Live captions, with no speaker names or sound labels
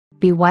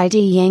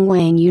BYD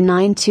Yangwang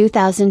U9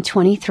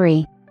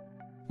 2023.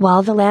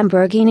 While the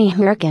Lamborghini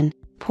Huracan,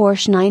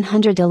 Porsche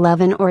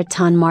 911 or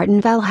Aston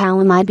Martin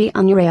Valhalla might be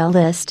on your rail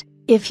list,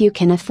 if you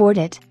can afford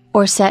it,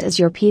 or set as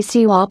your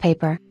PC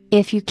wallpaper,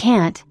 if you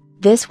can't,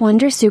 this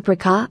wonder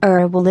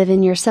supercar will live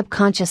in your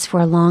subconscious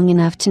for long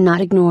enough to not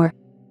ignore.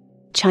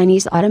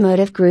 Chinese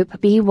automotive group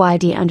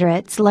BYD, under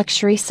its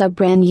luxury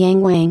sub-brand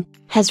Yangwang,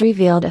 has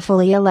revealed a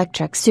fully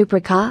electric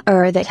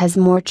supercar that has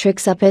more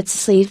tricks up its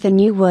sleeve than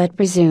you would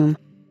presume.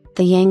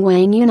 The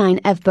Yangwang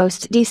U9 EV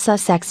boasts the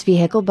Sussex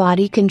vehicle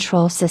body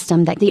control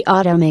system that the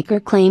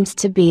automaker claims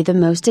to be the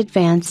most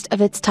advanced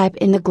of its type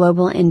in the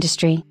global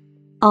industry.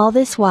 All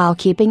this while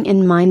keeping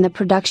in mind the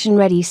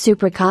production-ready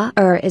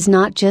supercar is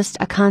not just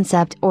a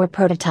concept or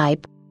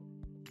prototype.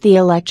 The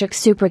electric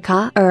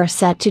supercar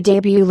set to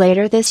debut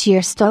later this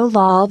year stole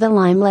all the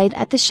limelight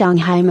at the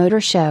Shanghai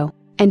Motor Show,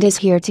 and is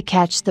here to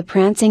catch the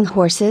prancing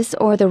horses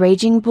or the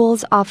raging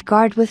bulls off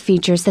guard with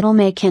features that'll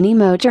make any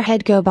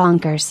motorhead go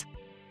bonkers.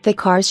 The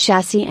car's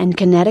chassis and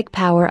kinetic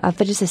power of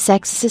the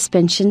Sussex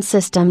suspension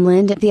system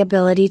lend it the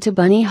ability to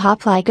bunny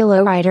hop like a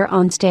lowrider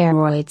on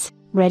steroids,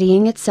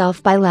 readying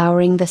itself by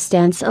lowering the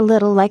stance a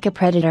little like a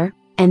predator,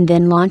 and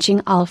then launching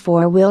all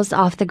four wheels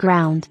off the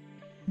ground.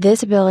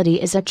 This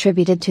ability is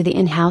attributed to the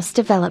in-house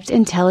developed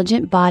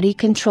intelligent body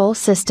control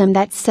system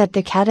that set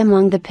the cat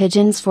among the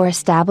pigeons for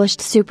established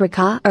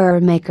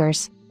supercar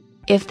makers.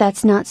 If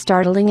that's not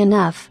startling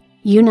enough,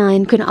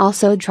 U9 can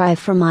also drive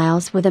for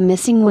miles with a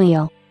missing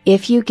wheel,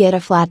 if you get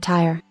a flat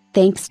tire,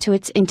 thanks to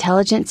its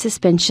intelligent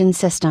suspension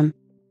system.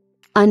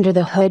 Under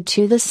the hood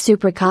too, this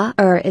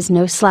supercar is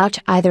no slouch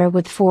either,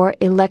 with 4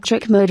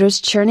 electric motors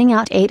churning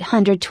out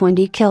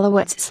 820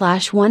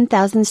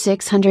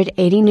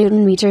 kilowatts/1680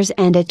 newton meters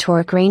and a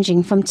torque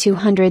ranging from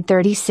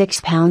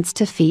 236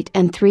 pounds-feet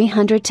and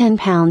 310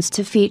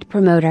 pounds-feet per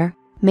motor,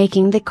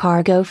 making the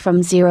car go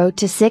from 0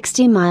 to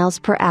 60 miles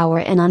per hour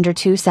in under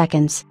 2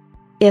 seconds.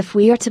 If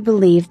we are to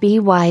believe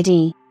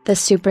BYD, the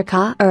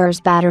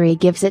supercar's battery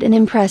gives it an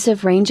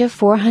impressive range of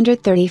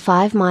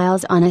 435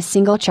 miles on a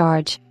single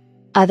charge.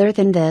 Other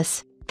than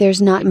this,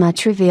 there's not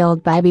much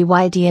revealed by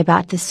BYD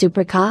about the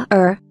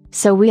supercar,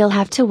 so we'll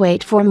have to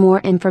wait for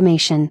more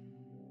information.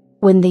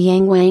 When the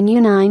Yangwang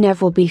U9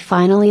 EV will be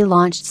finally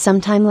launched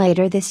sometime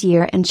later this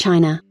year in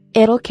China,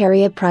 it'll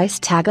carry a price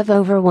tag of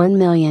over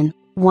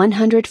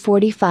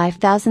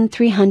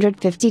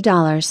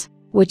 $1,145,350,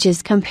 which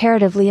is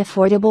comparatively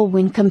affordable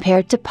when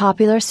compared to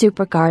popular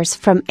supercars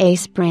from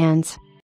ace brands.